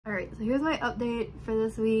Alright, so here's my update for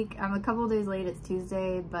this week. I'm a couple days late, it's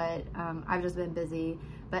Tuesday, but I've just been busy.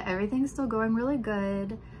 But everything's still going really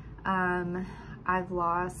good. I've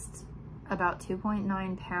lost about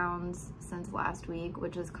 2.9 pounds since last week,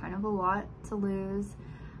 which is kind of a lot to lose.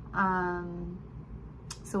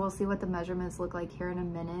 So we'll see what the measurements look like here in a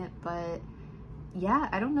minute, but yeah,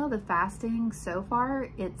 I don't know, the fasting so far,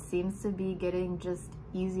 it seems to be getting just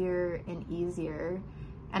easier and easier.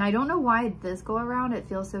 And I don't know why this go around it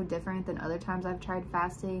feels so different than other times I've tried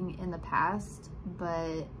fasting in the past,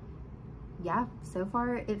 but yeah, so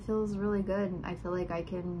far it feels really good. I feel like I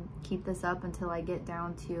can keep this up until I get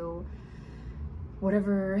down to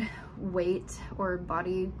whatever weight or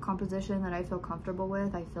body composition that I feel comfortable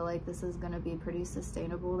with. I feel like this is going to be pretty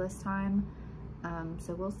sustainable this time.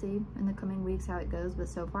 So we'll see in the coming weeks how it goes, but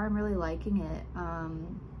so far I'm really liking it.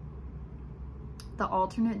 The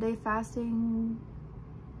alternate day fasting,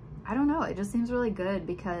 I don't know, it just seems really good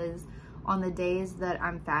because on the days that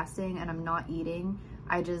I'm fasting and I'm not eating,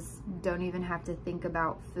 I just don't even have to think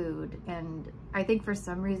about food. And I think for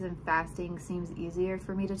some reason fasting seems easier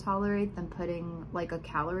for me to tolerate than putting like a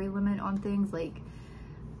calorie limit on things. Like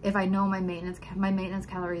if I know my maintenance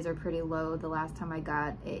calories are pretty low, the last time I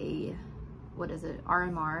got a, what is it,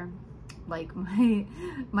 RMR, like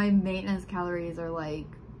my maintenance calories are like,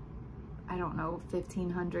 I don't know,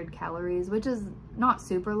 1,500 calories, which is not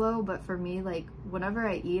super low, but for me, like whenever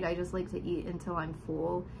I eat, I just like to eat until I'm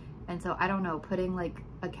full. And so I don't know, putting like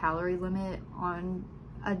a calorie limit on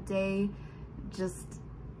a day, just,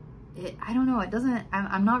 I don't know, it doesn't,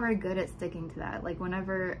 I'm not very good at sticking to that. Like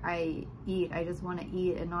whenever I eat, I just want to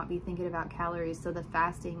eat and not be thinking about calories. So the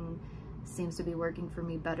fasting seems to be working for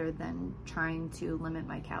me better than trying to limit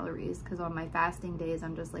my calories. Because on my fasting days,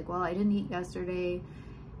 I'm just like, well, I didn't eat yesterday,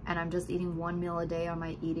 and I'm just eating one meal a day on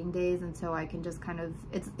my eating days, and so I can just kind of,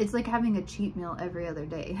 it's like having a cheat meal every other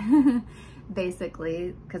day,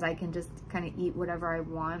 basically, because I can just kind of eat whatever I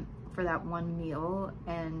want for that one meal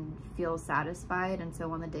and feel satisfied. And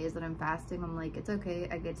so on the days that I'm fasting, I'm like, it's okay,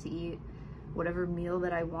 I get to eat whatever meal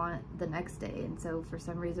that I want the next day. And so for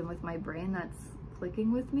some reason with my brain, that's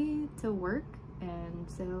clicking with me to work, and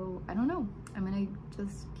so I don't know, I'm gonna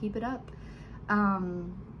just keep it up.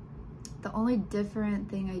 The only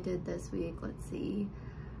different thing I did this week, let's see,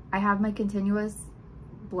 I have my continuous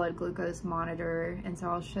blood glucose monitor, and so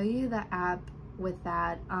I'll show you the app with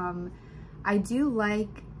that. I do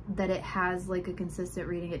like that it has like a consistent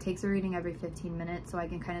reading. It takes a reading every 15 minutes, so I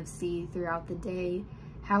can kind of see throughout the day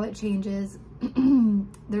how it changes.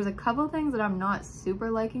 There's a couple things that I'm not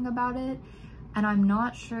super liking about it, and I'm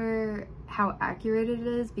not sure how accurate it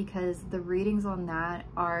is because the readings on that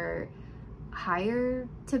are higher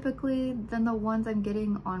typically than the ones I'm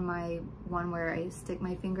getting on my one where I stick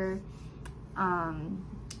my finger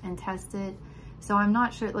and test it. So I'm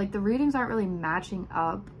not sure, like the readings aren't really matching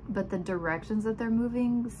up, but the directions that they're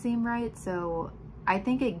moving seem right. So I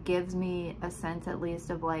think it gives me a sense at least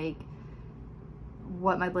of like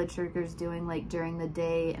what my blood sugar is doing like during the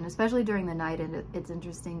day and especially during the night. And it's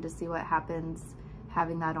interesting to see what happens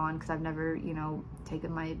having that on because I've never, you know,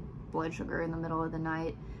 taken my blood sugar in the middle of the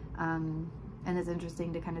night. And it's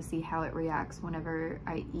interesting to kind of see how it reacts whenever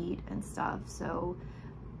I eat and stuff. So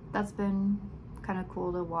that's been kind of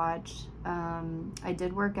cool to watch. I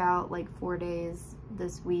did work out like 4 days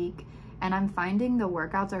this week, and I'm finding the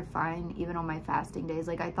workouts are fine even on my fasting days.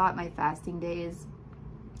 Like I thought my fasting days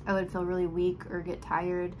I would feel really weak or get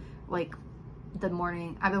tired like the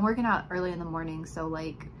morning. I've been working out early in the morning, so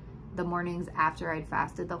like the mornings after I'd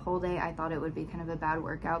fasted the whole day, I thought it would be kind of a bad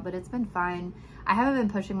workout, but it's been fine. I haven't been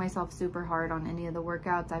pushing myself super hard on any of the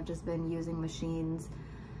workouts. I've just been using machines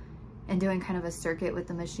and doing kind of a circuit with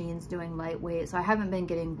the machines, doing lightweight. So I haven't been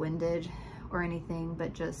getting winded or anything,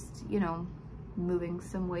 but just, you know, moving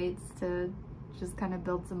some weights to just kind of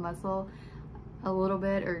build some muscle a little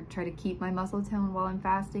bit or try to keep my muscle tone while I'm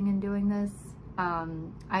fasting and doing this.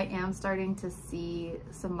 I am starting to see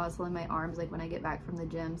some muscle in my arms, like when I get back from the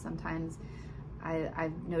gym. Sometimes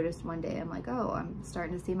I've noticed one day, I'm like, oh, I'm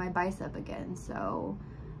starting to see my bicep again. So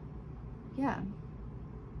yeah,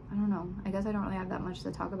 I don't know. I guess I don't really have that much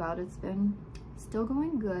to talk about. It's been still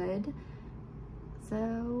going good.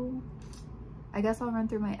 So I guess I'll run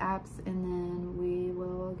through my apps and then we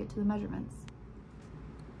will get to the measurements.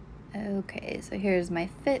 Okay, so here's my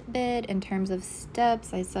Fitbit. In terms of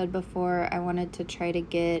steps, I said before I wanted to try to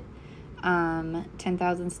get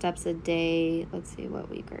 10,000 steps a day. Let's see, what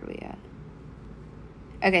week are we at?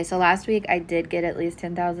 Okay, so last week I did get at least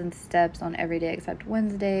 10,000 steps on every day except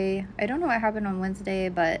Wednesday. I don't know what happened on Wednesday,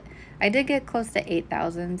 but I did get close to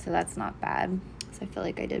 8,000, so that's not bad. So I feel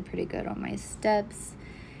like I did pretty good on my steps.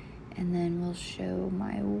 And then we'll show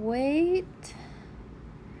my weight.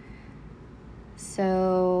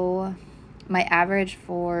 So my average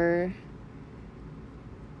for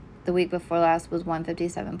the week before last was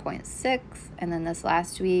 157.6, and then this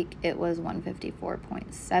last week it was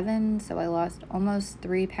 154.7, so I lost almost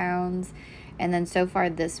 3 pounds. And then so far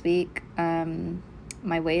this week,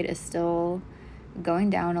 my weight is still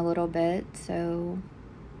going down a little bit, so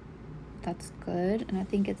that's good. And I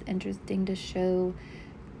think it's interesting to show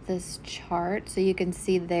this chart so you can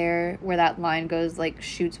see there where that line goes, like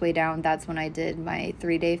shoots way down. That's when I did my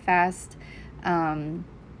 3-day fast.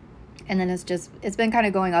 And then it's been kind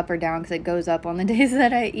of going up or down because it goes up on the days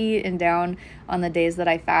that I eat and down on the days that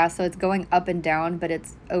I fast. So it's going up and down, but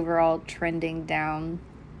it's overall trending down.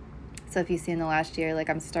 So if you see in the last year, like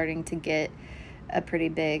I'm starting to get a pretty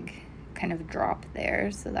big kind of drop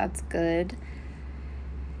there. So that's good.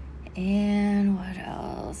 And what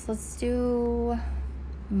else? Let's do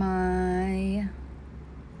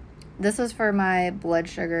this is for my blood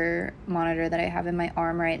sugar monitor that I have in my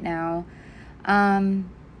arm right now.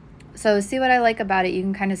 So see what I like about it, you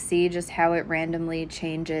can kind of see just how it randomly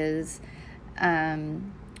changes.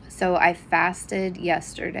 So I fasted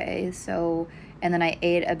yesterday, and then I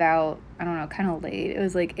ate about, I don't know, kind of late. It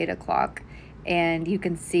was like 8 o'clock. And you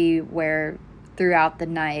can see where throughout the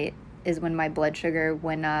night is when my blood sugar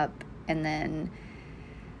went up. And then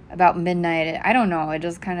about midnight, I don't know, it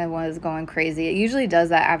just kind of was going crazy. It usually does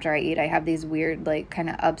that after I eat. I have these weird, like, kind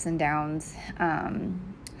of ups and downs. And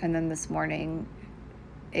then this morning,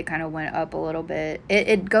 it kind of went up a little bit.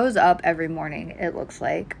 It goes up every morning, it looks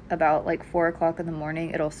like. About like 4 o'clock in the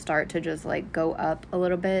morning, it'll start to just like go up a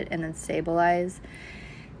little bit and then stabilize.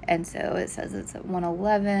 And so it says it's at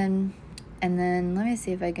 111. And then let me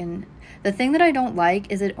see if I can, the thing that I don't like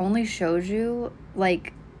is it only shows you,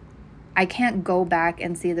 like, I can't go back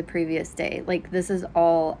and see the previous day. Like, this is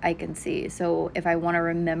all I can see. So if I want to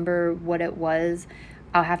remember what it was,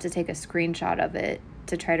 I'll have to take a screenshot of it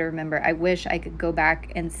to try to remember. I wish I could go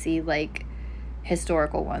back and see like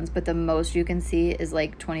historical ones, but the most you can see is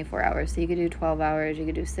like 24 hours. So you could do 12 hours, you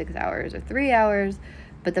could do 6 hours or 3 hours,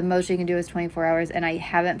 but the most you can do is 24 hours. And I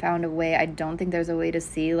haven't found a way, I don't think there's a way to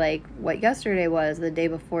see like what yesterday was, the day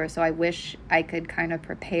before. So I wish I could kind of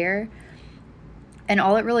prepare. And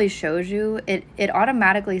all it really shows you, it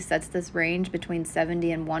automatically sets this range between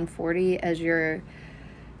 70 and 140 as your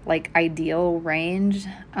like ideal range.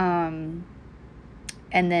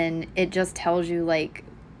 And then it just tells you, like,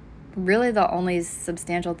 really the only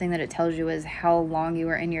substantial thing that it tells you is how long you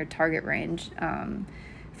are in your target range,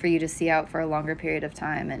 for you to see out for a longer period of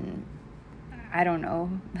time. And I don't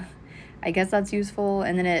know, I guess that's useful.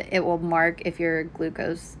 And then it will mark if your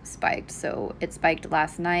glucose spiked. So it spiked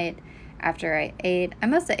last night after I ate. I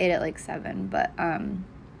must have ate at like 7, but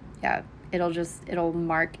yeah, it'll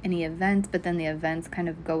mark any events, but then the events kind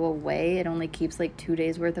of go away. It only keeps like 2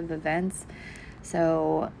 days worth of events.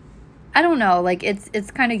 So I don't know, like it's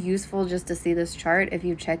kind of useful just to see this chart if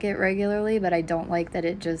you check it regularly, but I don't like that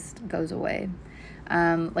it just goes away.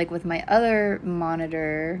 Like with my other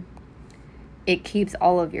monitor, it keeps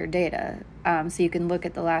all of your data. So you can look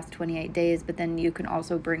at the last 28 days, but then you can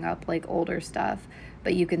also bring up like older stuff,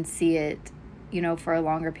 but you can see it, you know, for a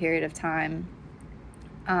longer period of time.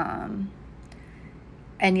 And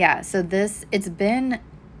yeah, so it's been,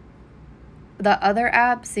 the other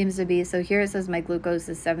app seems to be, so here it says my glucose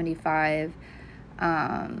is 75,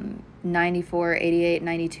 94, 88,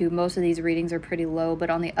 92. Most of these readings are pretty low,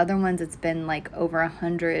 but on the other ones, it's been like over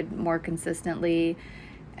 100 more consistently.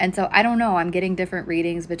 And so I don't know, I'm getting different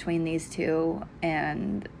readings between these two.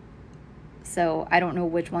 And so I don't know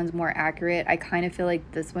which one's more accurate. I kind of feel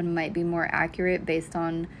like this one might be more accurate based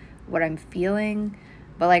on what I'm feeling.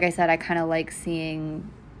 But like I said, I kind of like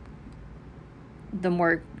seeing the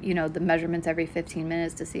more, you know, the measurements every 15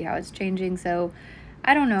 minutes to see how it's changing. So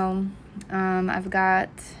I don't know. I've got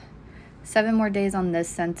 7 more days on this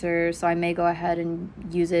sensor, so I may go ahead and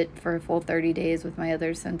use it for a full 30 days with my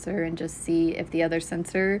other sensor and just see if the other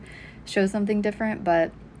sensor shows something different.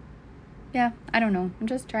 But yeah, I don't know. I'm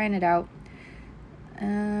just trying it out.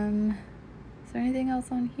 Is there anything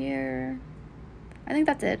else on here? I think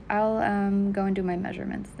that's it. I'll go and do my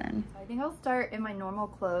measurements then. I think I'll start in my normal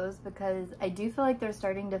clothes because I do feel like they're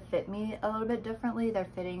starting to fit me a little bit differently. They're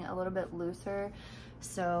fitting a little bit looser.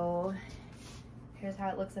 So here's how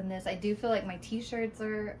it looks in this. I do feel like my t-shirts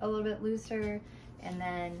are a little bit looser. And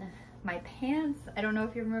then my pants, I don't know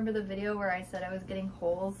if you remember the video where I said I was getting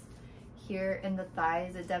holes here in the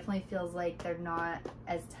thighs. It definitely feels like they're not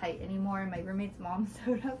as tight anymore. My roommate's mom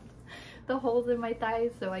sewed up the holes in my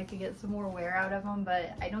thighs so I could get some more wear out of them,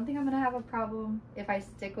 but I don't think I'm gonna have a problem if I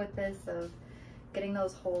stick with this of getting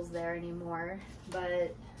those holes there anymore.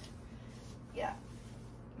 But yeah,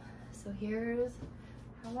 so here's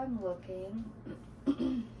how I'm looking.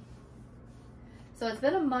 So it's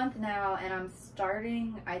been a month now, and I'm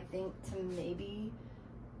starting, I think, to maybe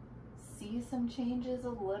see some changes a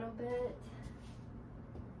little bit.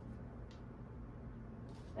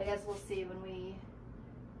 I guess we'll see when we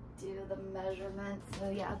do the measurements.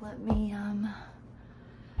 So yeah, let me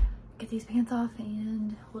get these pants off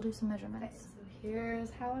and we'll do some measurements. Okay, so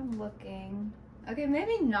here's how I'm looking. Okay,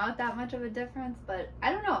 maybe not that much of a difference, but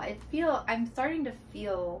I don't know. I'm starting to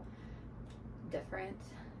feel different.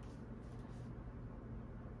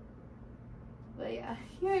 But yeah,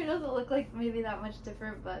 here it doesn't look like maybe that much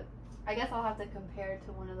different, but I guess I'll have to compare it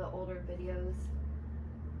to one of the older videos.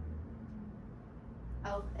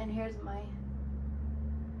 Oh, and here's my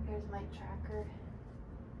tracker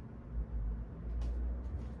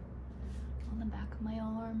on the back of my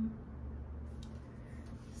arm.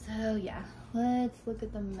 So yeah, let's look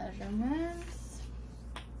at the measurements.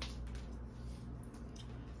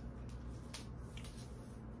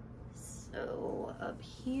 So up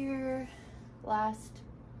here, last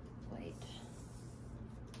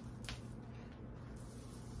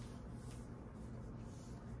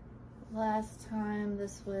time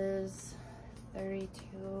this was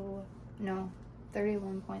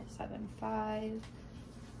 31.75.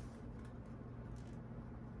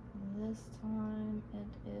 This time it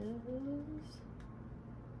is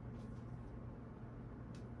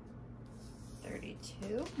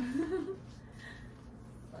 32.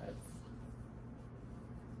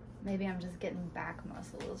 Maybe I'm just getting back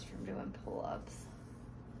muscles from doing pull-ups.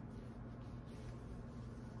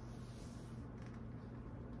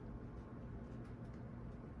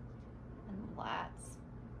 And lats.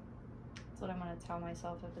 That's what I'm gonna tell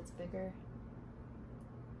myself if it's bigger.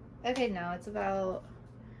 Okay, no, it's about,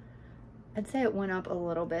 I'd say it went up a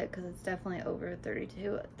little bit because it's definitely over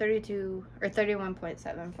 32 or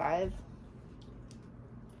 31.75.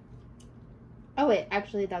 Oh wait,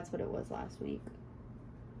 actually that's what it was last week.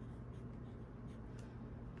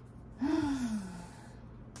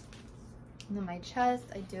 And then my chest,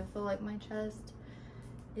 I do feel like my chest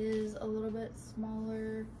is a little bit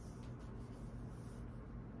smaller.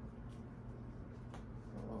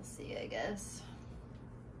 We'll see, I guess.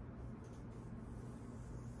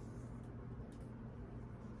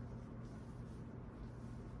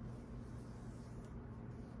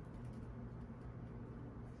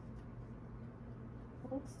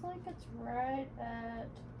 Looks like it's right at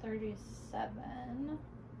 37.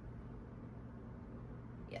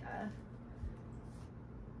 Yeah.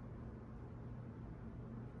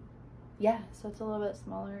 Yeah, so it's a little bit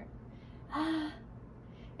smaller.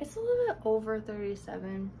 It's a little bit over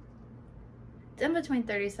 37. It's in between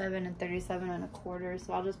 37 and 37 and a quarter,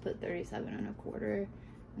 so I'll just put 37 and a quarter,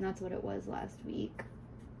 and that's what it was last week.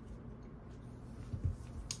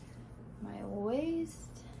 My waist.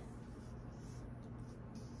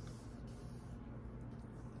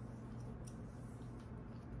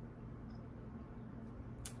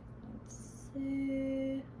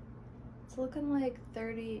 See, it's looking like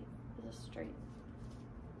 30. Is it straight?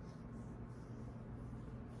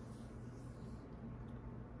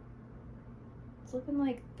 It's looking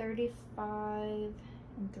like 35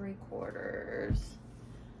 3/4.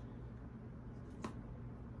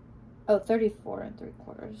 Oh, 34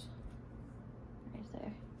 3/4. Right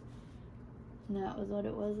there. And that was what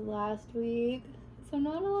it was last week. So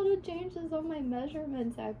not a lot of changes on my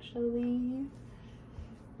measurements actually.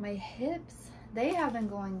 My hips, they have been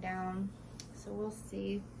going down, so we'll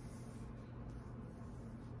see.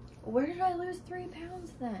 Where did I lose 3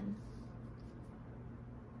 pounds then?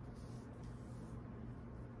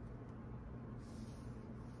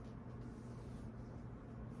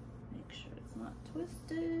 Make sure it's not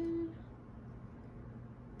twisted.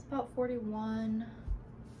 It's about 41.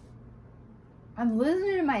 I'm losing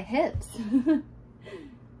it in my hips,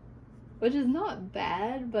 which is not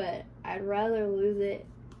bad, but I'd rather lose it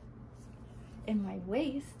in my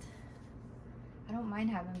waist. I don't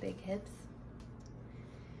mind having big hips.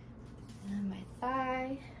 And then my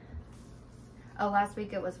thigh. Oh, last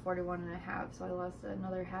week it was 41.5, so I lost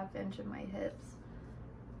another ½ inch in my hips.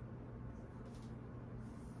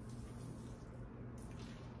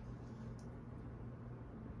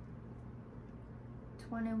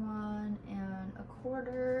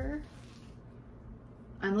 $21.25.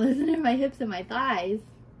 I'm losing in my hips and my thighs.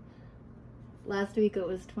 Last week it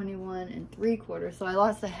was 21.75, so I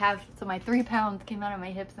lost a half. So my 3 pounds came out of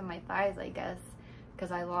my hips and my thighs, I guess,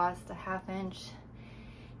 because I lost a ½ inch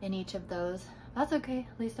in each of those. That's okay.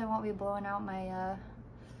 At least I won't be blowing out my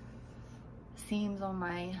seams on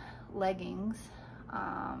my leggings.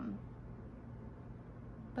 But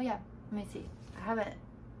yeah, let me see.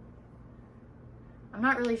 I'm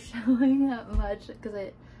not really showing that much because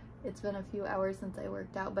it's been a few hours since I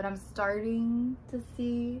worked out, but I'm starting to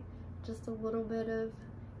see just a little bit of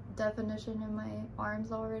definition in my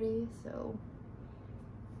arms already. So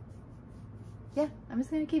yeah, I'm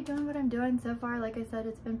just gonna keep doing what I'm doing. So far, like I said,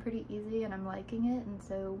 it's been pretty easy and I'm liking it. And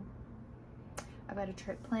so I've got a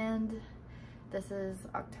trip planned. This is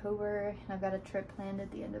October and I've got a trip planned at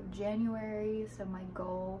the end of January. So my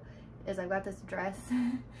goal is, I've got this dress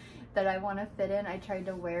that I want to fit in. I tried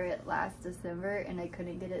to wear it last December and I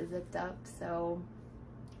couldn't get it zipped up. So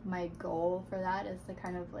my goal for that is to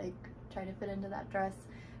kind of like try to fit into that dress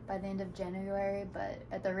by the end of January. But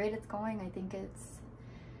at the rate it's going, I think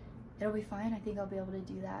it'll be fine. I think I'll be able to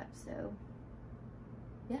do that. So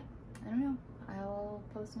yeah, I don't know. I'll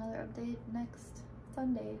post another update next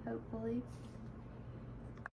Sunday, hopefully.